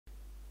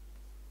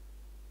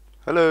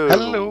Hello.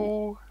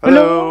 Hello.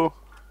 Hello.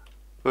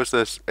 Who's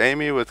this?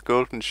 Amy with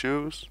golden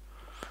shoes?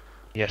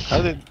 Yes.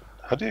 How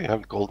do you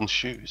have golden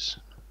shoes?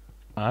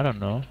 I don't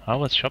know. I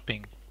was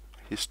shopping.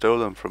 He stole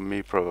them from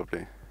me,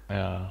 probably.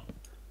 Yeah.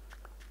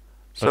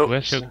 But So,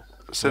 where's your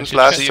since chest?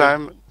 last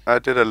time, I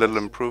did a little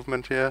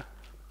improvement here.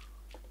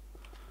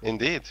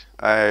 Indeed.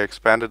 I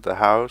expanded the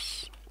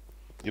house.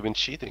 You've been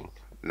cheating.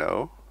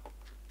 No,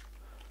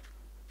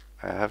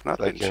 I have not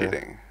been Like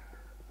cheating.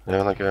 you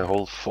have like a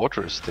whole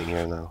fortress thing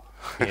here now.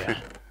 Yeah.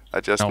 I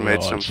just Now we're made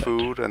all some set.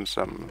 food and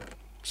some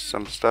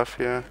stuff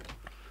here.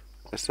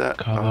 Is that?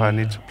 Oh, Cover. I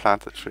need to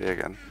plant the tree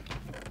again.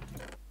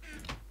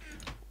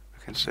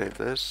 I can save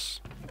this.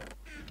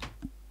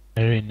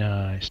 Very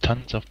nice.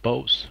 Tons of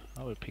bows.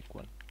 I will pick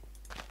one.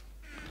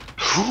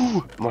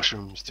 Whew,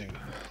 mushrooms too.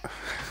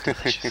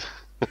 Delicious.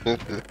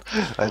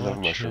 I love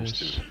mushrooms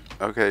Torches. too.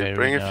 Okay, Very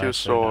bring a nice, few very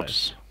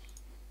swords.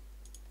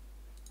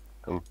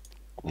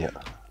 Yeah.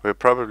 We're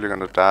probably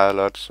gonna die a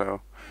lot,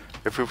 so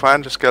if we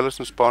find a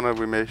skeleton spawner,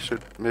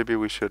 maybe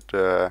we should.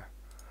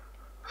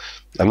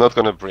 I'm not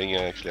gonna bring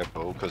actually a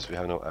bow because we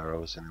have no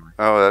arrows anyway.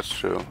 Oh, that's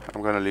true.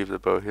 I'm gonna leave the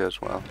bow here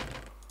as well.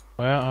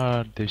 Where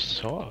are the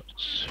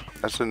swords?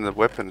 That's in the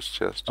weapons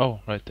chest. Oh,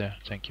 right there.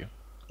 Thank you.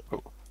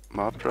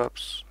 Mob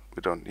drops.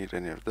 We don't need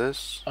any of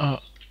this. Oh,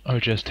 I'll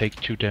just take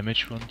 2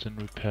 damage ones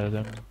and repair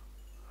them.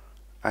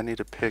 I need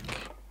a pick.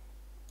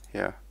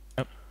 Yeah.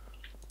 Yep.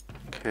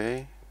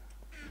 Okay.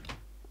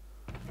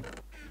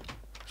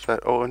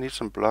 Oh, I need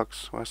some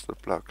blocks. Where's the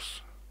blocks?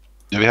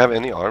 Do we have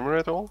any armor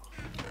at all?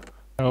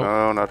 Oh.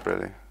 No, not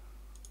really.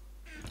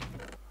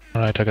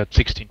 Alright, I got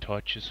 16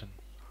 torches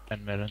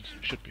and melons.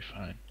 Should be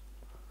fine.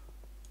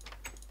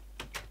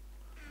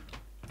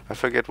 I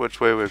forget which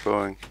way we're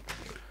going.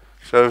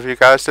 So if you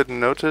guys didn't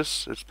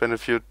notice, it's been a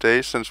few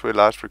days since we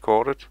last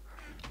recorded.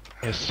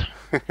 Yes.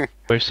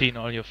 We've seen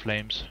all your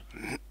flames.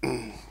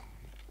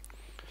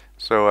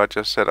 So I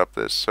just set up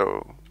this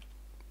so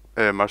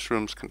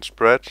mushrooms can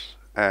spread,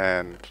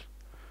 and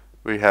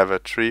we have a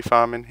tree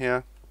farm in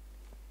here.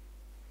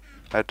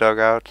 I dug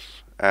out,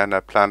 and I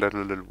planted a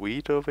little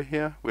weed over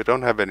here. We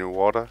don't have any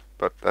water,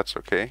 but that's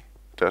okay.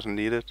 Doesn't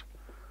need it.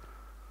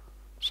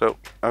 So,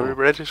 are we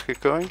ready to get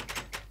going?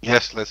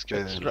 Yes, let's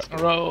go.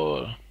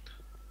 Roll!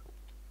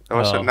 There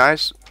was a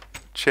nice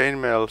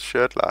chainmail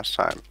shirt last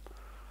time.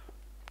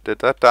 Did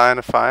that die in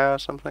a fire or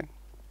something?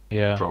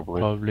 Yeah,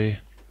 Probably.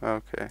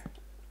 Okay.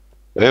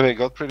 Yeah, we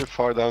got pretty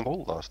far down the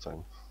hole last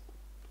time.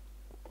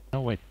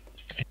 No, wait.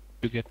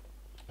 You get...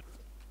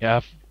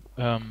 Yeah,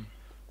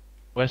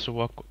 where's the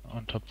walk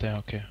on top there?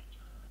 Okay.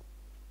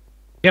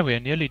 Yeah, we are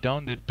nearly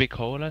down the big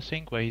hole, I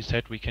think, where he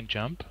said we can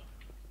jump.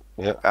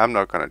 Yeah. I'm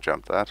not gonna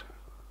jump that.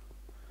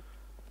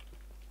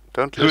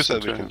 Don't Who listen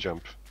said to we him. can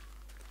jump?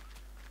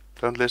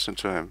 Don't listen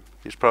to him.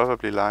 He's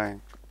probably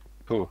lying.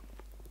 Who?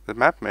 The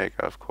map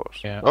maker, of course.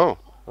 Yeah. Oh,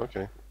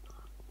 okay.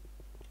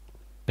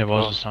 There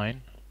was Oh. a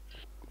sign.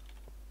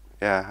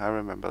 Yeah, I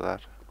remember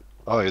that.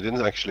 Oh, you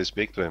didn't actually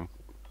speak to him.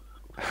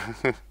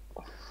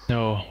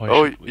 No, why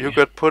Oh, should we? you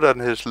got put on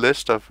his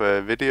list of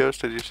videos.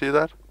 Did you see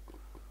that?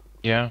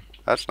 Yeah,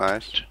 That's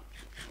nice.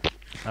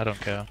 I don't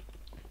care.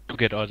 You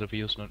get all the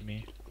views, not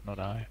me. Not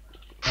I.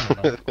 I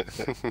don't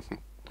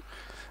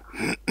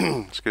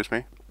know. Excuse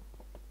me.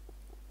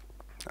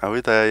 Are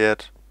we there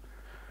yet?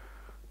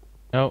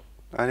 No.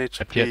 I need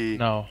to Not yet, pee.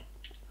 no.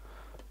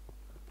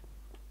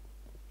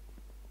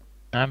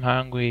 I'm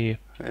hungry.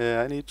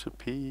 Yeah, I need to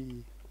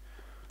pee.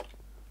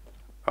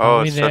 Are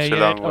Oh, we it's there such a yet?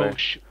 long way.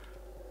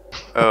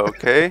 Oh,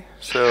 okay.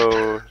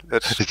 So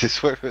let's. Is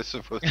this where we're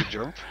supposed to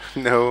jump?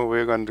 No,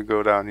 we're going to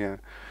go down here.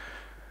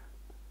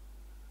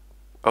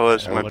 Oh,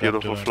 it's know my what I'm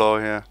beautiful doing.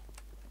 floor here.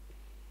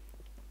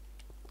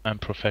 I'm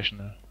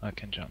professional. I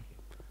can jump.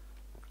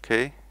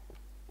 Okay.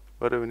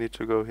 Where do we need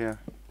to go here?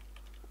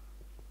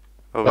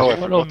 Oh, Over I here.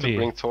 Follow forgot to me.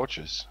 bring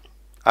torches.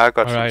 I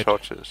got some Alright.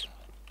 torches.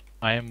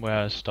 I am where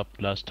I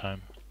stopped last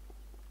time.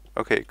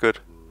 Okay, good.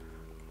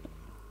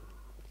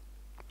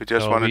 We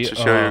just So wanted we, to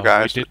show you we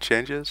guys the did-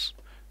 changes.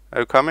 Are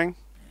you coming,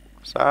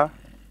 Zzar?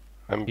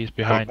 He's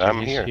behind I'm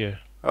you. He's here. here.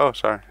 Oh,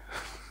 sorry.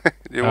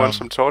 You want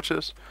some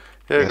torches?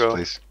 Here you Yes, go.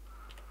 please.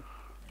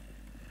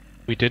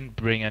 We didn't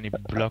bring any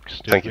blocks,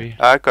 did Thank you. we?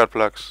 I got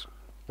blocks.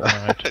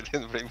 Alright. I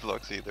didn't bring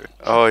blocks either.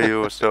 Oh,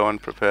 you were so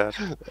unprepared.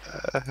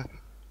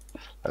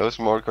 I was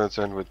more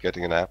concerned with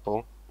getting an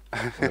apple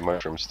and the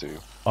mushrooms too.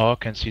 Oh,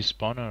 can see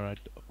spawner right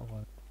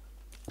over.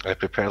 I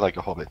prepare like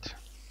a hobbit.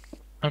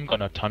 I'm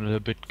gonna tunnel a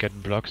bit,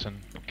 get blocks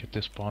and get the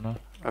spawner.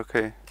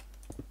 Okay.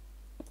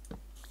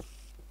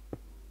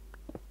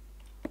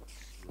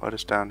 What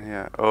is down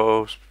here?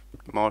 Oh,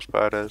 more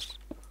spiders.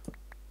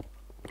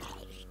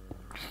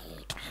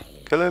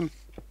 Kill him.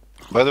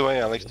 By the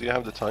way, Alex, do you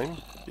have the time?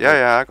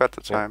 Yeah, I got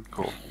the Yeah, time.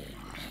 cool.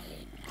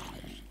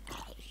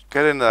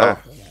 Get in there.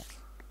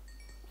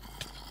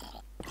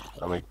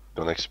 I'm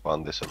gonna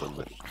expand this a little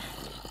bit.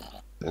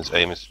 Since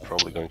aim is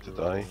probably going to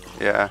die.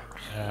 Yeah.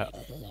 Yeah,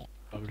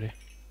 probably.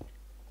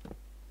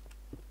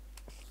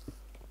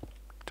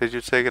 Did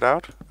you take it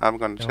out? I'm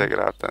gonna No. take it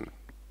out then.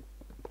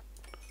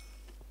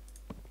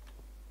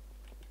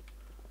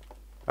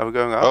 Are we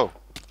going up? Oh,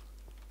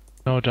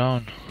 No,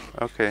 down.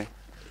 Okay.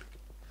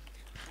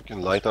 you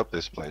can light up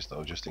this place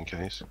though, just in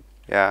case.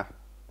 Yeah.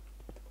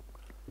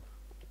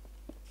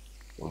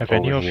 And Have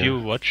any over of here. you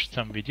watched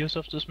some videos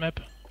of this map?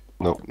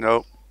 No.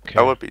 Nope. Okay.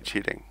 That would be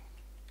cheating.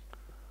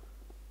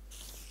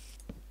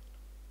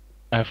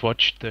 I've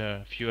watched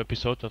a few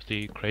episodes of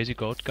the Crazy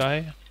Goat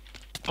guy.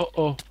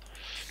 Oh,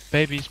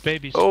 babies,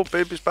 babies. Oh,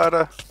 baby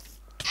spider.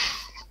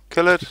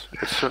 Kill it.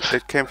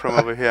 It came from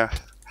over here.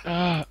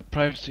 Ah,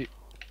 privacy.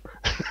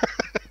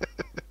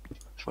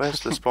 Where's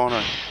the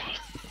spawner?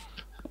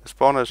 The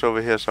spawner is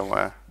over here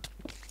somewhere.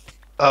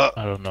 I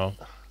don't know.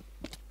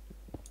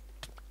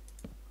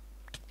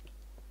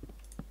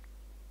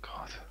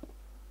 God.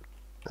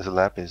 There's a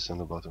lapis in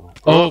the bottom.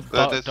 Oh,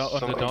 there's on the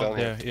something down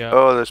here. there, yeah.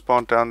 Oh, they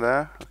spawned down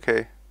there?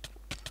 Okay.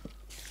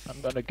 I'm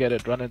gonna get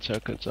it, run in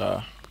circles.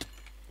 Hold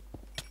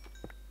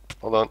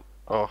on.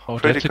 Oh, Oh,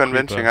 Pretty that's a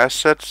convincing. creeper. I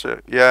said so.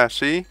 Yeah,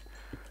 see?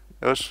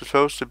 It was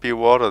supposed to be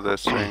water,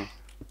 this thing.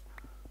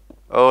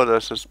 Oh,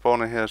 there's a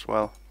spawner here as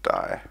well.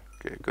 Die.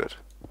 Okay, good.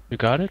 You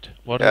got it?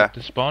 What Yeah.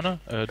 is the spawner?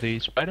 The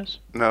spiders?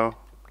 No.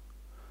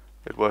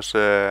 It was,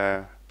 what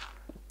is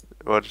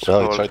it well, he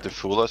called? tried to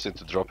fool us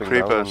into dropping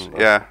Creepers, down.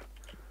 yeah.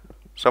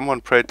 Someone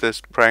played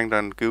this pranked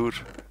on Good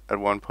at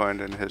one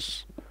point in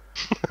his...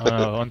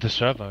 On the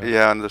server.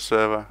 Yeah, on the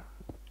server.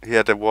 He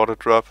had a water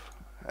drop,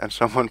 and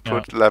someone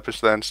put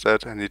lapis there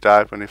instead, and he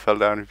died when he fell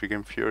down. He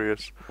became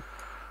furious.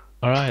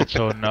 Alright,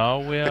 so now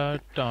we are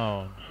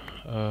down.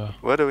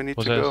 Where do we need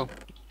Was to there go?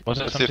 Was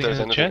there Let's see if something there's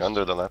in the anything chest?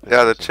 under the lapis.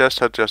 Yeah, the also. chest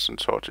had just some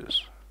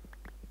torches.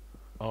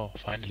 Oh,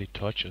 finally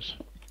torches.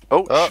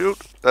 Oh, Oh. shoot!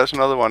 There's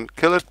another one.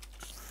 Kill it!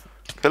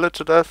 Kill it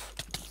to death!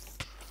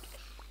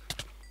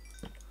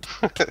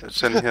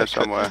 It's in here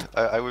somewhere.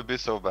 I would be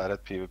so bad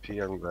at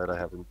PvP. I'm glad I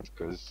haven't,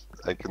 because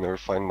I can never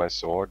find my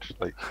sword.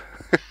 Like,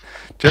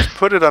 Just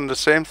put it on the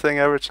same thing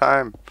every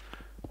time.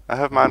 I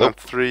have mine on Nope.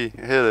 3.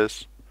 Here it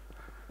is.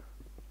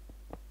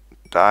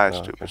 Die,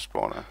 Oh, stupid okay.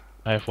 spawner.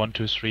 I have 1,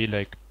 2, 3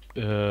 like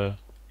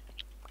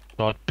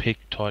short pick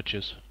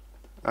torches.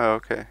 Oh,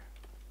 okay.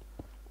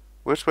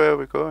 Which way are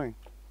we going?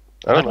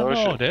 I don't know.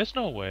 know. There's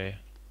no way.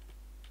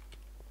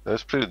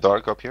 It's pretty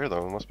dark up here,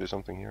 though. There must be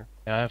something here.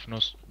 Yeah, I have no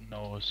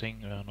thing.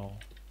 No.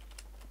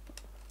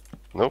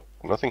 Nope,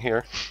 nothing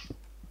here.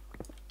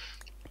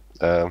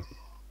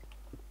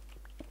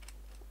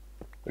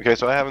 Okay,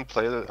 so I haven't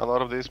played a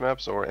lot of these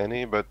maps or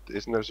any, but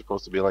isn't there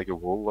supposed to be like a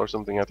wall or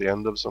something at the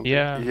end of something?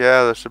 Yeah.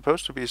 Yeah, there's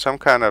supposed to be some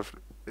kind of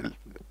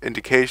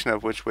indication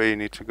of which way you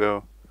need to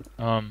go.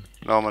 The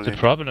Normally.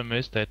 problem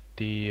is that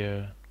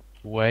the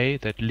way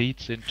that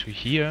leads into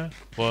here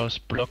was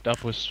blocked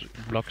up with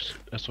blocks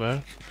as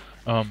well.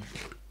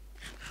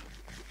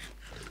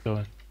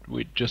 So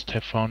we just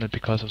have found it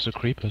because of the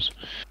creepers.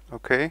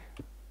 Okay.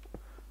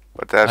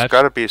 But there's I've-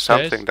 gotta be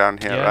something down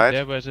here, yeah, right?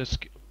 there was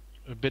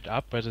a bit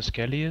up where the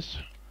skelly is.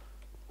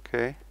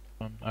 Okay.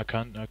 I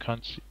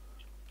can't see.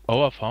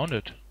 Oh, I found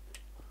it.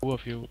 Who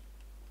of you?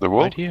 The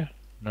wall? Right here?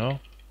 No.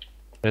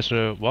 There's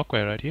a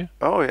walkway right here.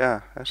 Oh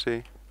yeah, I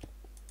see.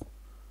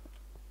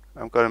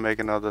 I'm gonna make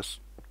another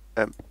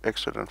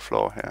excellent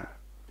floor here.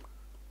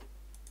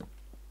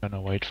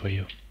 Gonna wait for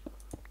you.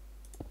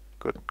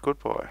 Good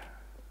boy.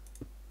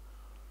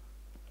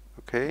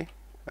 Okay,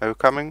 are you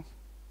coming?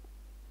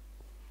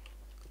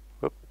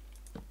 Whoop.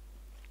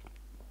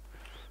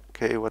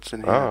 Okay, what's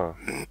in here? Ah,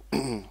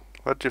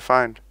 What did you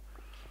find?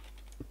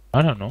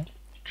 I don't know.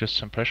 Just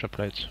some pressure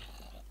plates.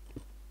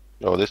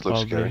 oh, this looks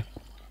Probably. scary.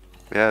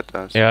 Yeah, it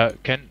does. Yeah,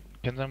 can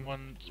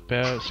someone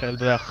share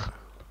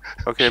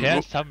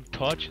Okay, some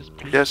torches,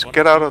 please? yes, One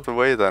get or out two? of the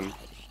way then.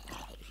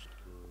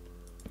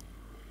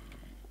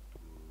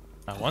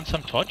 I want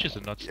some torches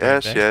and not stand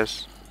Yes, there.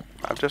 yes.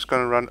 I'm just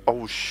gonna run.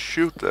 Oh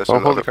shoot, there's Oh, a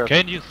lot holy of. crap.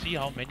 Can you see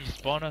how many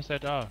spawners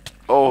that are?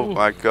 Oh Ooh.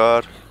 my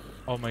god.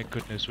 Oh my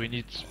goodness, we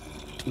need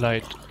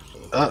light.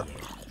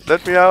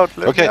 Let me out,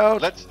 let Okay, me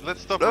out. let's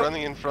stop No.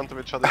 running in front of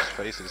each other's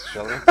faces,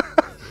 shall we?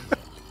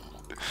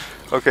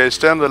 Okay,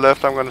 stay on the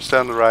left, I'm gonna stay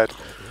on the right.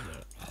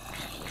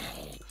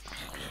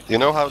 You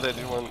know how they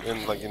do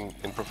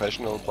in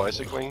professional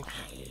bicycling?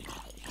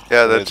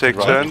 Yeah, they They take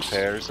ride in turns.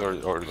 pairs or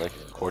like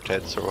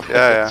quartets or whatever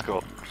Yeah, it's yeah.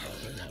 called.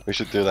 We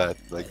should do that.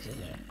 Like,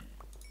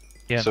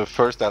 Yeah. so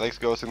first Alex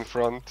goes in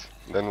front,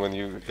 then when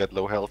you get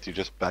low health, you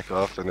just back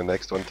off, and the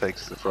next one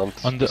takes the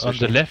front. On the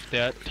position. left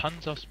there are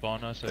tons of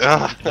spawners and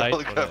Ah, we need light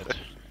holy for crap. that.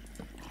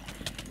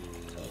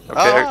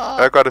 Okay, Ah!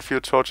 I got a few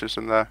torches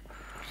in there.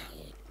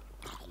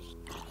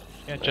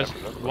 Yeah, just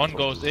one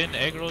goes in,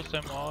 aggroes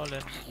them all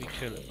and we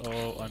kill it.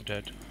 Oh, I'm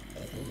dead.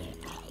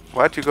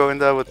 Why'd you go in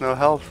there with no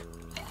health?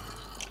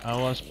 I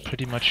was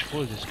pretty much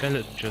full, the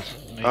skeleton just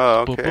makes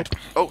Oh, boop okay. boop.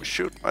 Oh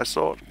shoot, my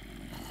sword.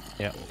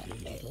 Yeah.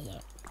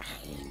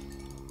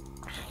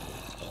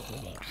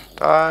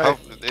 Die. Oh,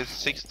 it's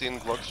 16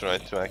 blocks,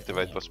 right, to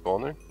activate the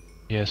spawner?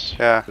 Yes.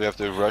 Yeah, We have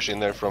to rush in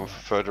there from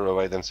further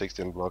away than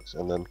 16 blocks,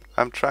 and then...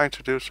 I'm trying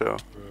to do so.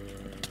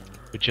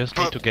 We just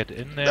need to get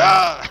in there.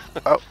 Ah!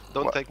 Oh,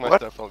 Don't take my what?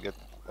 stuff, I'll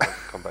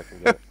come back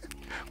and get it.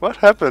 What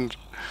happened?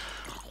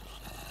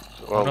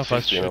 Well, One of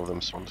us 15 should- of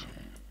them spawned.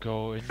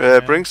 go in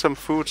there. Bring some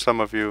food, some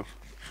of you.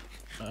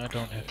 I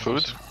don't have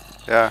Food? anything.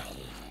 Yeah.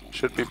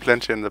 Should be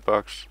plenty in the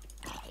box.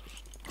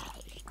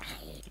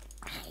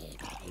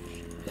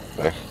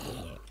 Okay.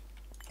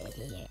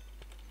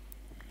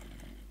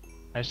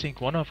 I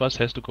think one of us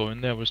has to go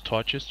in there with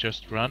torches,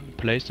 just run,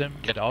 place them,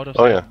 get out of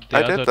Oh, there. yeah. The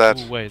I other did that.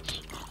 two wait.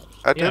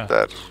 I Yeah. did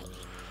that.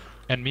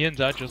 And me and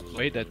Zzar just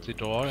wait at the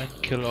door and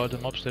kill all the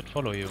mobs that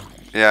follow you.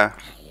 Yeah.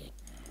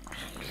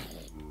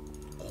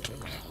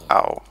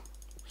 Ow.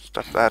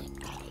 Stop that.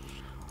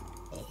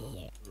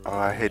 Oh,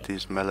 I hate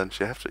these melons.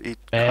 You have to eat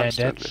Man,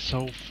 constantly. that's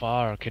so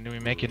far. Can we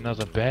make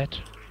another bed?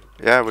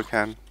 Yeah, we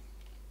can.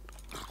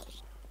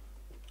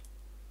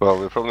 Well,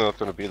 we're probably not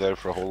going to be there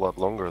for a whole lot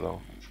longer,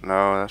 though.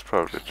 No, that's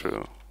probably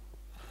true.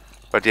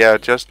 But yeah,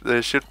 just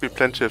there should be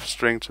plenty of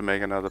string to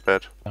make another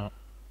bed. Yeah.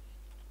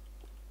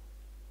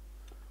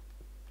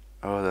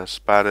 Oh, there's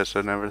spiders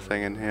and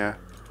everything in here.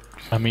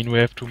 I mean, we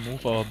have to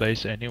move our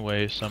base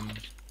anyway. Sometime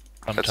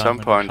some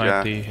when point, we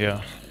find yeah.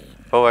 yeah.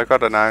 Oh, I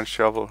got an iron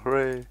shovel.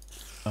 Hooray!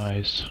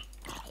 Nice.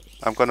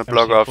 I'm gonna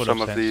block Everything off full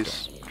some of of these.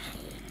 sandstone.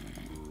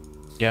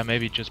 Yeah,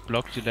 maybe just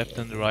block the left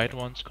and the right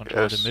ones,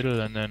 control Yes. the middle,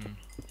 and then.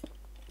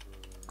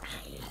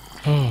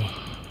 Oh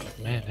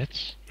man,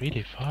 that's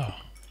really far.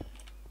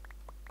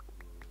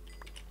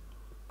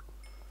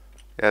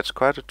 Yeah, it's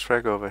quite a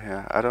trek over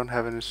here. I don't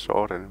have any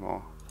sword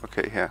anymore.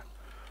 Okay, here.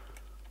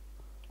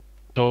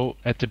 So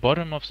at the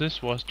bottom of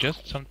this was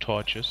just some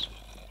torches.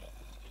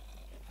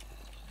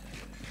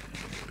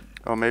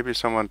 Or maybe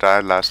someone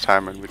died last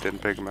time and we didn't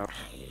pick him up.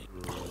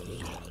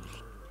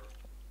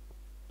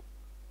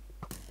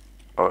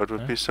 Oh, it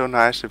would Huh? be so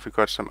nice if we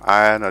got some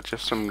iron or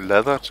just some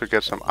leather to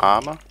get some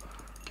armor.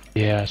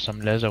 Yeah,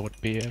 some leather would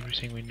be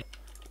everything we need.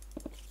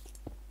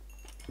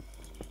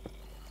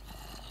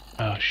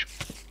 Oh shoot.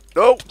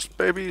 No!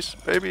 Babies!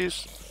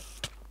 Babies!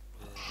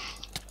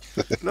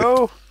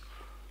 No!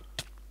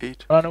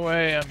 Eat. Run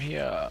away, I'm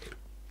here.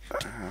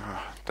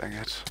 Oh, dang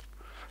it.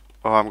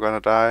 Oh, I'm gonna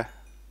die.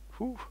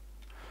 Whew.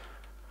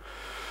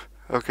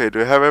 Okay, do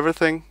you have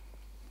everything?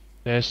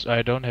 Yes,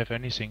 I don't have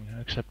anything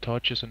except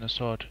torches and a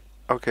sword.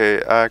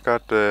 Okay, I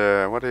got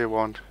the... what do you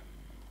want?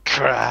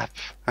 Crap!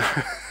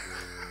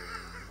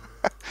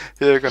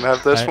 Here, you can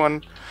have this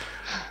one.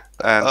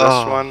 And this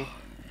Oh. one.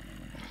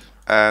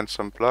 And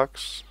some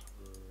blocks.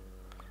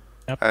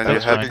 Yep, And I you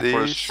was that's have looking fine.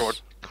 for a these.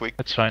 short,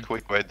 That's fine.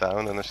 quick way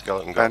down and a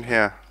skeleton gun. And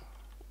here.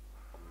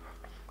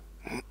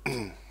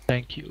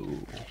 Thank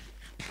you.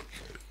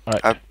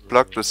 Alright. I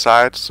blocked the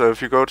sides, so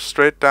if you go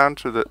straight down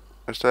to the...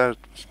 Is there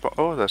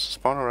oh, there's a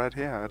spawner right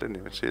here. I didn't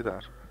even see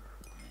that.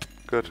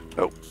 Good.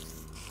 Oh,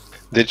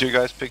 Did you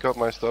guys pick up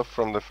my stuff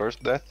from the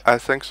first death? I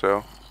think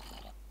so.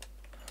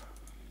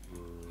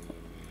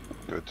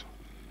 Good.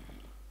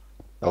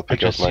 I'll pick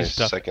up just my see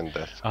stuff. second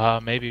death.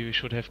 Maybe we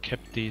should have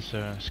kept these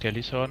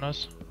skelly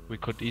spawners. We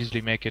could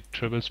easily make it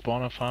triple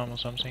spawner farm or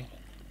something.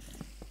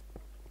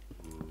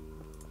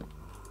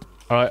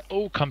 Alright,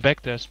 oh, come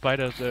back, there's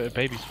spiders,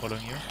 babies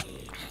following you.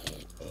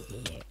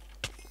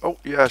 Oh,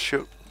 yeah,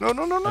 shoot. No,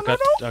 no, no, no,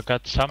 I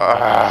got some.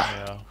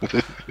 Ah.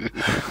 Yeah.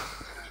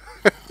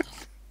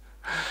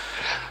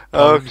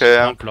 Okay,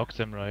 Can't block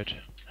them right.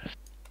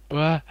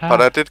 but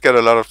I did get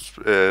a lot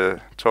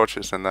of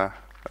torches in there.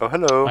 Oh,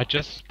 hello. I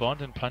just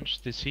spawned and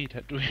punched the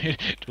seed.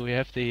 Do we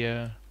have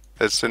the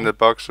It's in the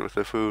box with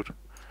the food.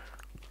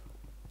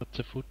 what's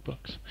the food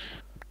box?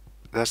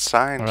 That's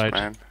science, Alright.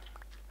 man.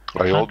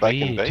 Are you all Can't back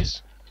in read.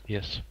 base?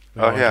 Yes.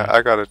 Oh, yeah,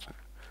 I got it.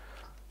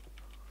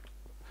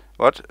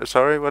 What?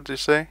 Sorry, what did you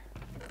say?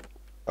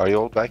 Are you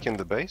all back in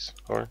the base?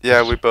 Or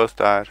Yeah, we both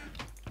died.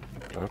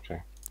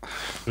 okay.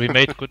 We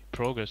made good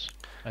progress.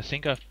 I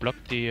think I've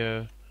blocked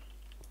the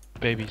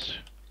babies.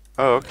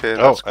 Oh, okay, Oh,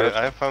 that's good.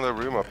 I found a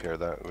room up here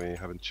that we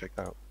haven't checked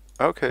out,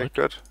 Okay, What?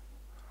 good.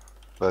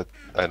 but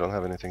I don't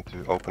have anything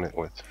to open it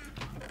with.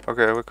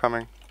 Okay, we're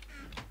coming.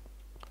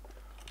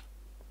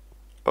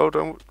 Oh,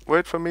 don't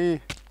wait for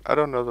me. I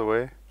don't know the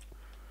way.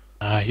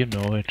 Ah, you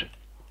know it.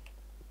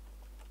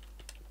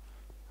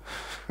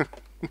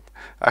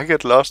 I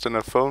get lost in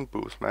a phone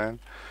booth, man.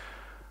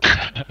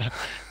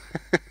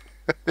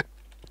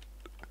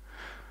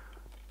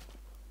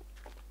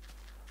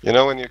 You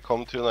know when you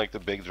come to like the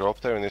big drop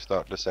there and you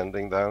start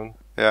descending down,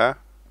 Yeah?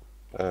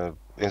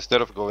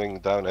 instead of going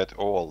down at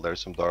all,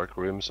 there's some dark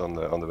rooms on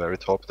the very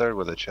top there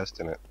with a chest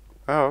in it.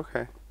 Oh,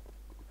 okay.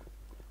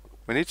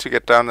 We need to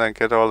get down there and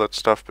get all that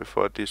stuff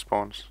before it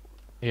despawns.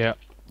 Yeah.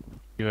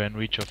 You're in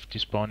reach of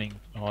despawning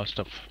our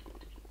stuff.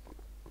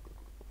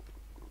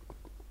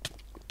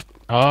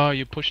 Oh,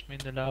 you pushed me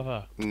in the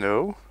lava.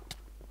 No?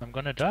 I'm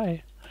gonna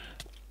die.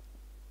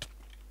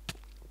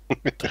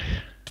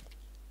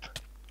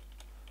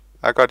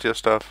 I got your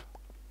stuff.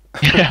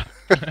 Yeah.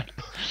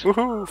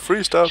 Woohoo!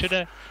 Free stuff!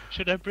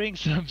 Should I bring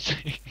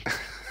something?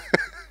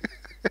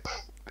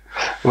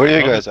 Where are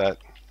you guys at?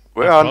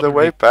 We're I'm on the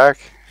way probably-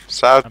 back.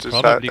 South I'm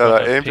probably decided,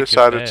 gonna AIM pick your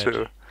decided bed.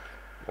 to.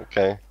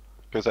 Okay,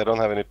 because I don't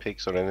have any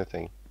picks or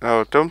anything.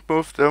 No, don't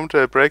move, don't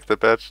break the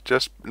bed.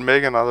 Just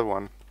make another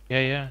one.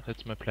 Yeah,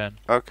 that's my plan.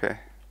 Okay.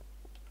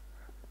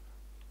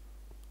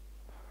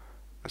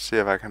 Let's see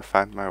if I can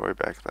find my way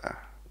back there.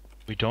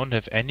 We don't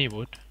have any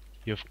wood.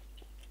 You've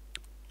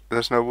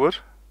There's no wood?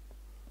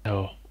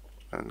 no.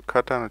 And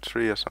cut down a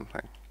tree or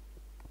something.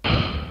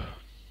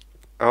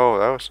 Oh,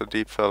 that was a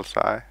deep fell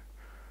sigh.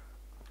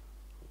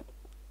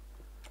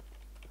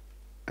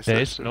 There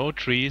is no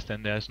trees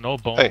and there's no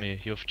bone meal.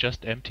 You've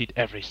just emptied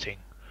everything.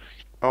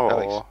 Oh.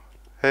 Alex.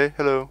 Hey,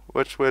 hello.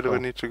 Which way do we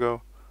need to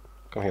go?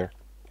 Come here.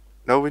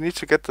 No, we need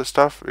to get the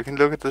stuff. We can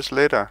look at this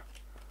later.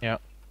 Yeah.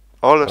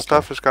 All the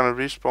stuff is gonna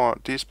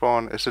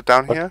despawn. Is it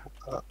down here?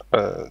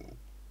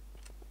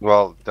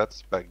 Well,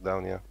 that's back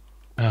down, yeah.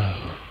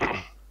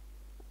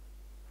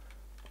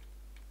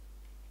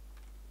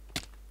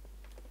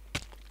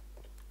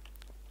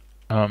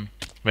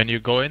 When you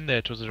go in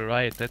there to the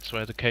right, that's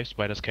where the cave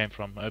spiders came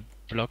from. I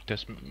blocked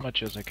as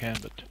much as I can,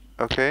 but...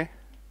 Okay.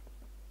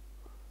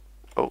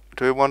 Oh,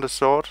 do you want a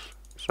sword,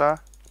 sir?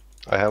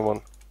 I have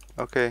one.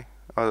 Okay.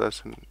 Oh,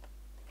 that's an...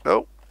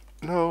 No!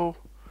 No!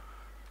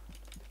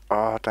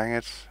 Oh, dang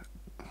it.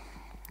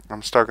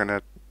 I'm stuck in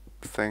that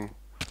thing.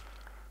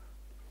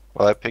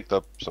 Well, I picked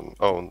up some...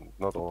 Oh,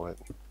 not all of it.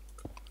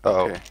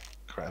 Uh-oh. Okay.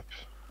 Crap.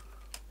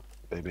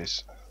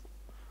 Babies.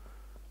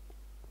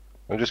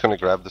 I'm just gonna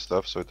grab the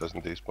stuff so it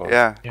doesn't despawn.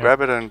 Yeah,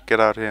 grab it and get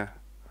out here.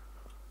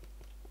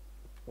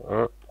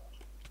 Run.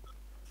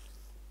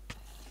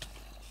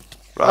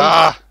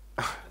 Ah!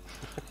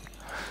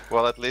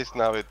 Well, at least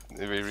now we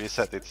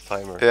reset its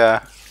timer.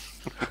 Yeah.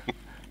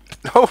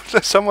 No,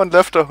 someone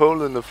left a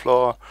hole in the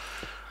floor.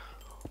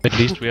 At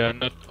least we are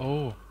not...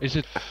 Oh, is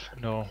it...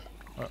 No.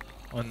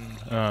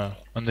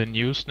 On the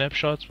new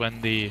snapshots,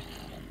 when the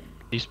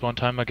despawn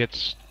timer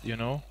gets, you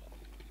know,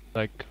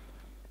 like...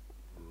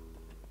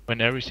 When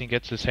everything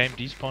gets the same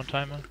despawn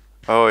timer?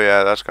 Oh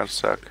yeah, that's gonna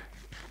suck.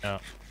 Yeah.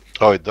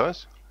 Oh, it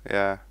does?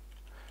 Yeah.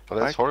 Well,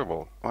 that's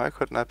horrible. Why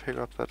couldn't I pick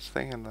up that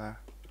thing in there?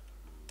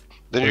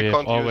 Then you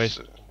can't always...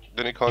 use...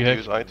 Then you can't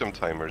use item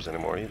timers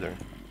anymore either.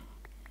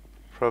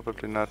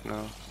 Probably not,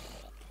 no.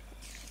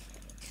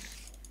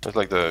 It's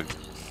like the...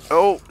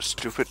 Oh,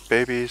 stupid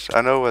babies.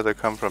 I know where they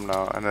come from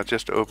now, and I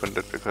just opened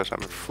it because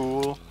I'm a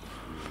fool.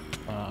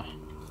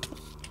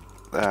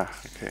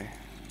 Okay.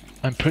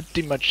 I'm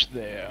pretty much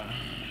there.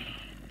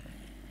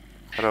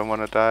 I don't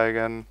want to die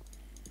again.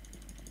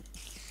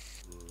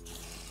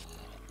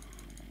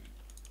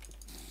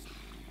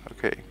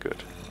 Okay,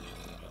 good.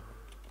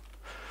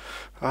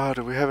 Oh,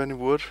 do we have any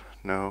wood?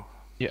 No.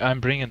 Yeah, I'm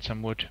bringing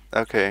some wood.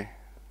 Okay.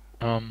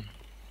 And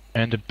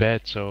a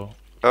bed, so...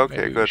 Okay,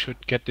 maybe good. we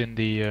should get in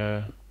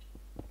the,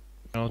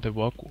 the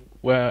walk...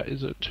 Where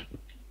is it?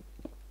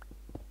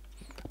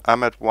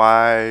 I'm at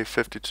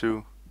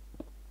Y52.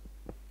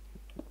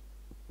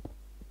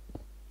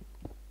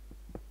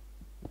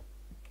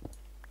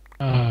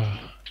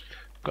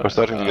 I'm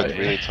starting to get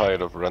really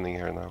tired of running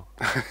here now.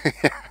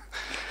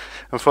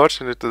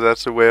 Unfortunately,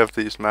 that's the way of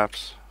these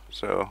maps.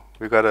 So,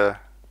 we gotta...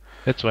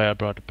 That's why I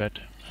brought a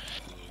bed.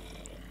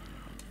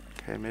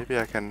 Okay, maybe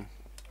I can...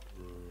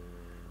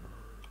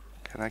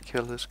 Can I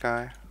kill this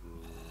guy?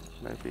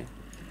 Maybe.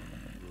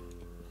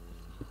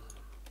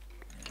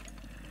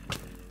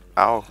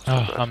 Ow.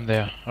 Oh, I'm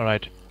there.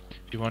 Alright.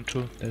 You want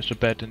to? There's a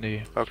bed in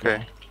the Okay.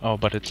 floor. Oh,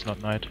 but it's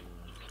not night.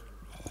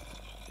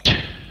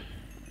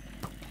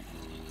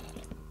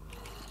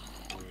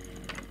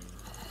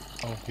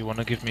 Oh, you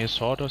wanna give me a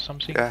sword or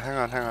something? Yeah,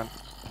 hang on.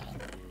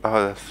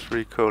 Oh, there's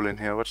 3 coal in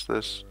here. What's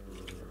this?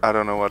 I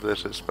don't know what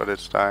this is, but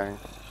it's dying.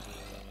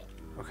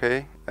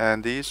 Okay,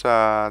 and these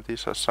are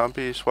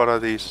zombies. What are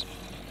these?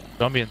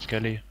 Zombie and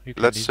skelly.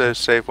 Let's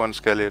save one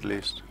skelly at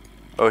least.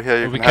 Oh,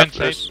 here you we can have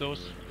save this.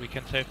 those. We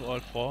can save all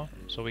 4,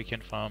 so we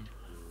can farm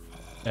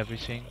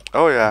everything.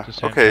 Oh yeah. the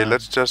same Okay, time.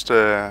 let's just.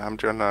 I'm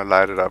gonna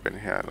light it up in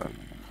here then.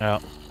 Yeah.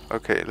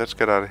 Okay, let's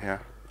get out of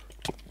here.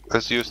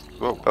 Let's use...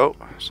 Whoa. Oh,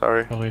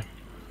 sorry. Sorry.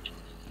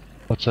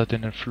 What's that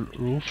in the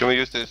roof? Can we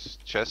use this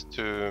chest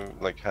to,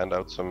 like, hand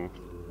out some...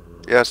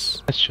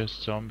 Yes. That's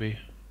just zombie.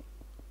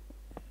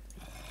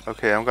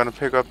 Okay, I'm gonna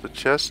pick up the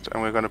chest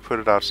and we're gonna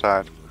put it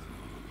outside.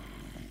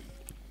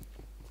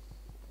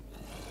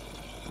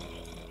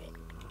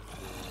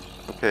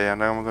 Okay, and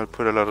now I'm gonna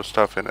put a lot of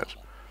stuff in it.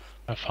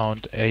 I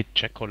found 8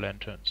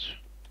 jack-o'-lanterns.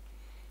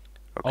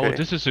 Okay. Oh,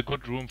 this is a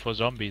good room for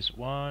zombies.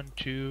 1,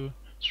 2,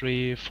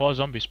 3, 4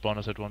 zombie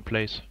spawners at one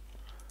place.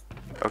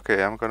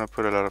 Okay, I'm gonna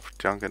put a lot of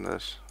junk in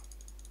this.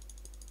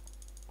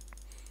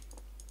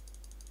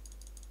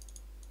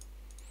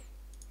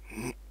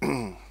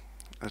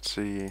 Let's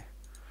see.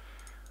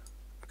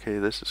 Okay,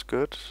 this is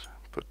good.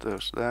 Put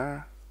those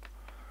there.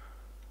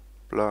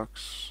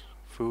 Blocks,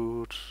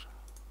 food.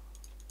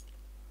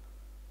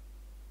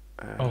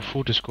 Oh,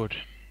 food is good.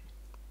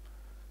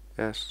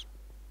 Yes.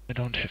 I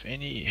don't have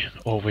any.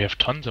 Oh, we have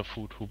tons of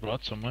food. Who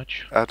brought so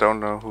much? I don't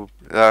know who.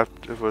 That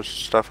it was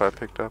stuff I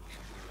picked up.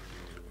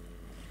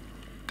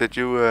 Did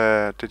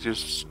you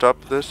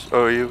stop this?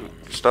 Oh, you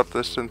stopped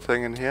this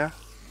thing in here?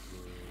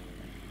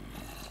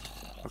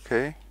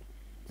 Okay.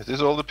 Is this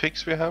all the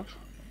pigs we have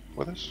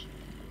with us?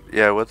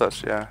 Yeah, with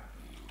us, yeah.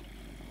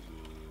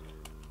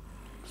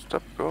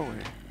 Stop, go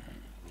away.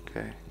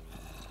 Okay.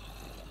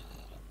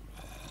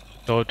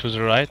 So to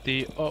the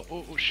right,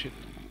 oh shit.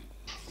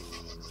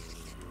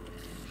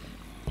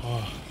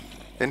 Oh,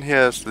 In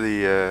here is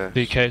the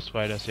the cave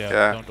spiders, yeah,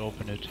 Yeah. don't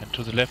open it. And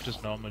to the left is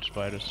normal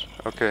spiders.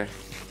 Okay.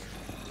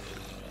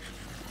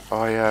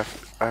 Oh yeah,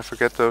 I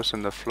forget those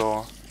in the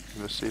floor,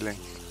 in the ceiling.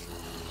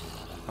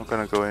 I'm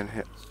gonna go in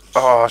here.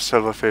 Oh,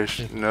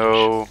 silverfish.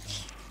 No.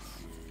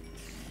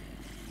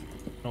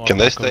 No Can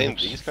they stay in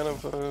apocalypse. these kind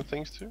of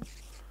things too?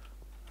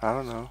 I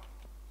don't know.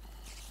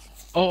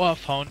 Oh, I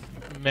found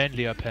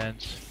manlier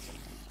pants.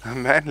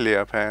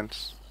 Manlier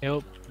pants.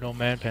 Nope, no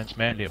man pants,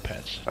 manlier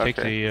pants.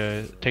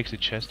 Okay. Take the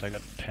chest, I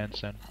got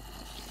pants then.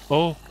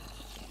 Oh!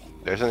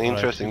 There's an Alright,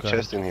 interesting you got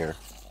chest it. in here.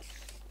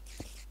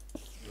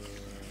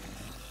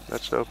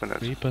 Let's open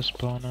it. Reaper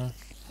spawner.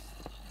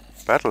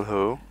 Battle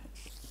hoe.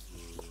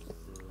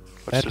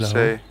 What's Battle it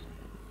say?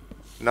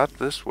 Not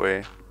this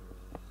way.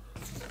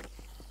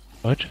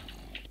 What?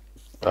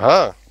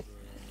 Aha!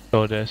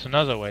 Oh, there's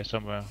another way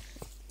somewhere.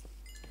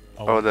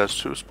 Oh, there's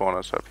two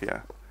spawners up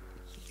here.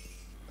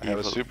 I have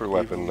a super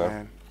weapon now.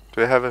 man.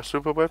 Do I have a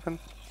super weapon?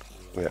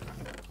 Yeah.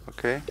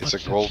 Okay. It's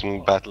What's a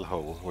golden battle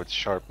hoe with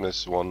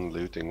sharpness 1,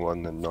 looting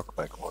 1, and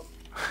knockback 1.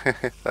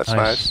 That's Nice.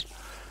 nice.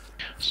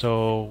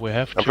 So we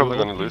have I'm to probably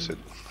gonna open lose it.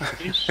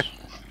 these.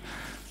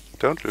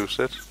 Don't lose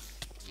it.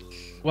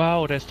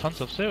 Wow, there's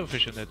tons of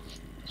silverfish in that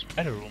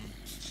spider room.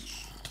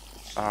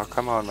 Oh,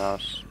 come on,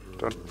 mouse.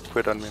 Don't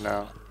quit on me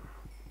now.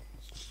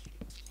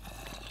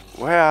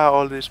 Where are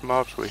all these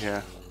mobs we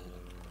hear?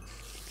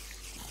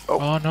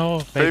 Oh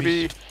no,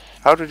 Baby! babies.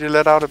 How did you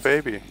let out a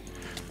baby?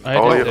 I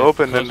Oh, did you that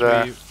opened in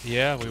because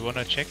yeah, we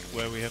wanna check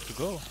where we have to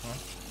go. Huh?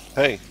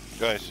 Hey,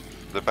 guys,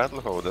 the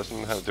battle hoe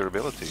doesn't have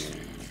durability.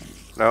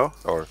 No?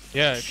 Or,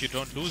 Yeah, if you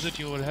don't lose it,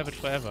 you will have it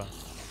forever.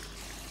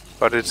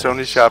 But it's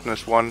only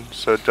sharpness 1,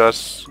 so it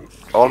does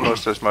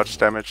almost as much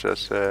damage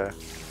as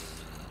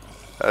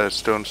a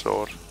stone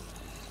sword.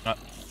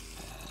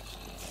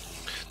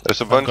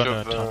 there's a I'm bunch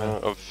gonna tunnel.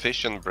 of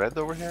fish and bread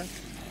over here.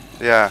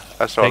 Yeah,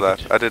 I saw Take that.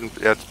 it. I didn't.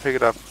 Yeah, pick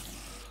it up.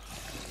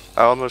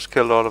 I almost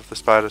killed all of the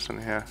spiders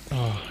in here.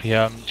 Oh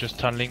yeah, I'm just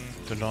tunneling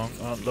along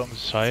the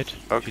side.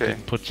 You Okay.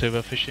 didn't put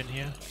silverfish in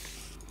here.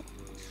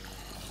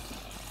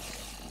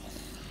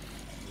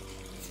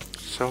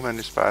 So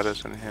many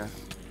spiders in here.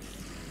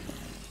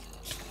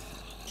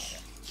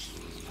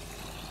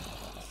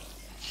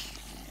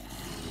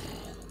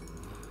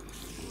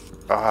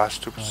 Ah,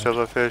 stupid Right.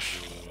 silverfish.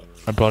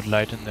 I brought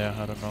light in there.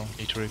 I don't know.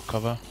 Need to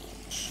recover.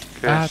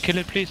 Okay. Ah, kill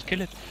it, please,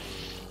 kill it.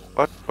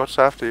 What's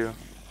after you?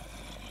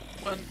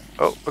 Run.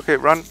 Oh, okay,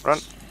 run.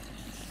 Okay,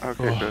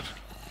 Oh. good.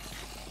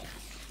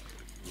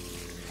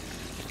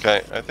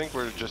 Okay, I think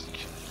we're just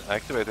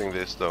activating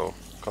this though,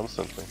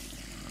 constantly.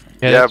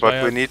 Yeah, that's but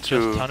why we I need just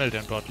to- tunneled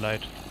and brought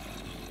light.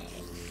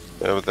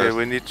 Yeah, but Okay, there's,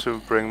 we need to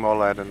bring more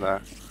light in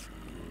there.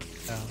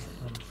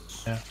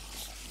 Yeah.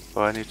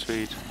 Oh, I need to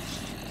eat.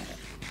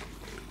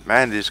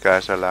 Man, these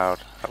guys are loud.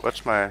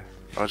 What's my...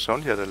 Oh, it's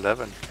only at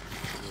 11.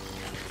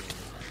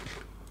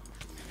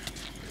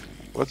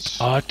 what's...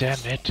 Oh damn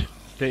it!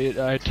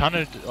 I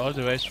tunneled all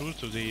the way through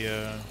to the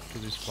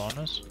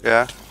spawners.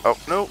 Yeah. Oh,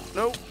 no.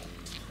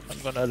 I'm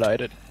gonna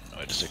light it.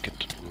 Wait a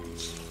second.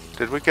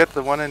 Did we get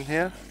the one in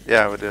here?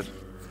 Yeah, we did.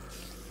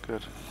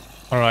 Good.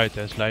 Alright,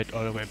 there's light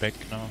all the way back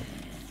now.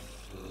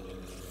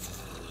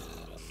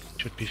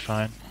 Should be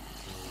fine.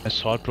 My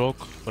sword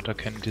broke, but I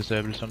can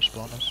disable some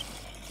spawners.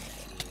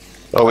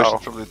 Oh, Wow.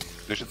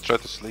 we should try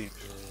to sleep.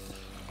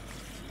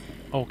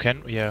 Oh,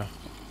 yeah.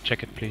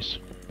 Check it, please.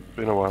 It's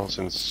been a while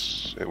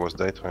since it was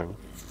daytime.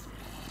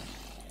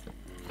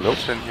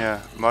 What's in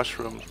here?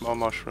 Mushrooms, more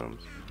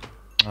mushrooms.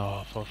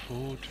 Oh, for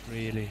food,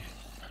 really?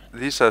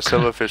 These are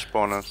silverfish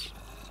spawners.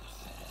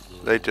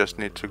 They just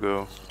need to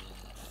go.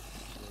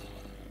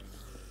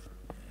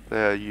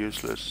 They are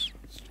useless.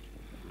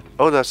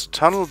 Oh, there's a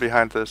tunnel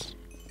behind this.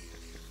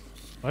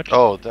 What?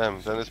 Oh,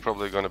 damn, then it's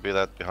probably gonna be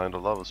that behind the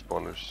lava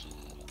spawners.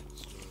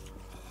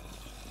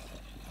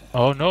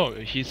 Oh no,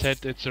 he said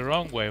it's the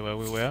wrong way where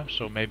we were,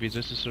 so maybe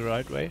this is the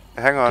right way?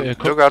 Hang on,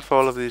 Cooked. look out for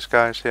all of these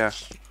guys here.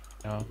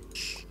 Yeah.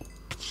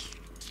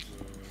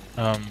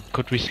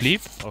 Could we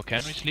sleep? Or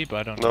can we sleep?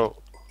 I don't know.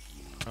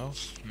 No,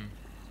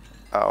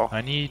 No? Ow.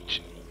 I need...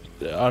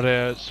 Are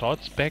there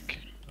swords back?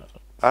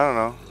 I don't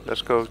know.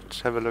 Let's go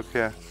have a look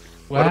here.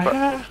 What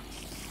about-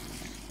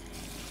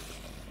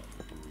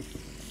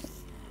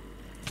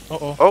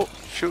 Uh-oh. Oh,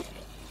 shoot.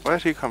 Where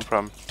did he come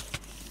from?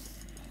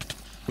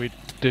 We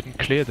didn't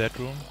clear that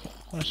room,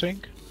 I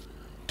think.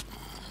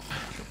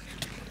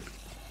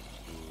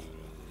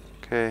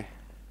 Okay.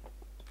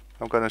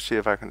 I'm gonna see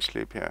if I can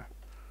sleep here.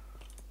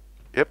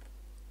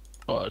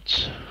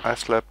 But... I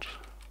slept.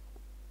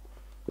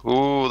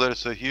 ooh,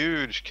 there's a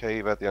huge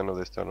cave at the end of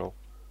this tunnel.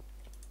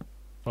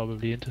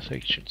 Probably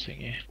intersection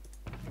thingy.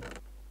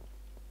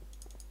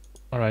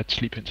 Alright,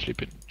 sleep in.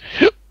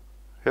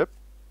 Yep.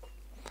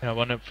 Yeah, I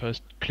wanna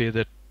first clear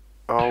that.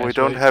 Oh, we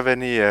don't Passway. have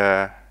any,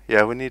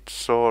 yeah, we need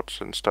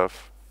swords and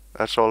stuff.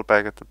 That's all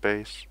back at the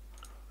base.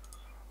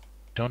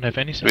 Don't have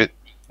anything. Wait,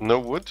 no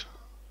wood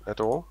at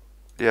all?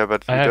 Yeah,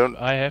 but we I don't,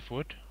 have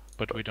wood,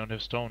 but we don't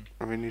have stone.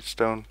 we need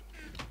stone.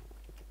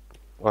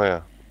 Oh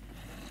yeah.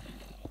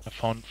 I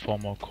found 4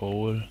 more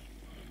coal.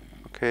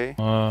 Okay.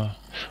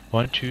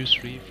 1, 2,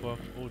 3, 4.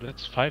 Oh,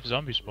 that's 5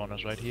 zombie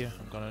spawners right here.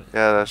 I'm gonna.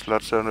 Yeah, there's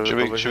lots of Should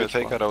over we here as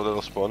take well. out our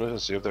little spawners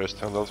and see if there's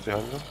tunnels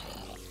behind them?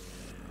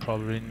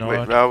 Probably not.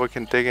 Wait, well, we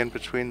can dig in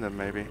between them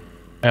maybe.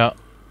 Yeah.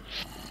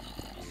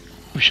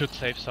 We should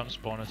save some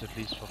spawners at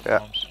least for Yeah.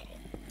 farms.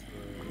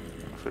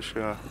 For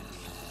sure.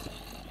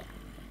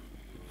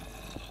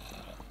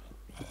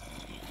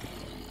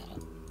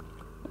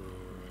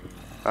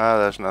 Ah,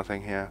 there's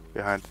nothing here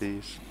behind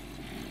these.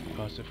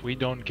 Because if we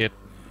don't get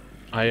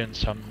iron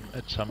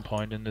at some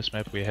point in this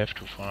map, we have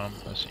to farm,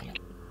 I think.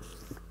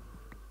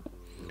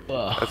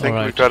 I think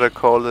we gotta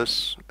call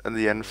this in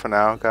the end for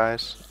now,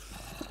 guys.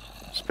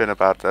 It's been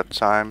about that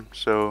time,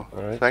 so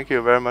thank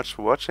you very much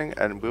for watching,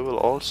 and we will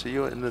all see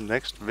you in the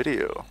next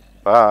video.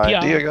 Bye.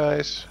 Yeah. See you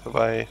guys. Bye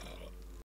bye.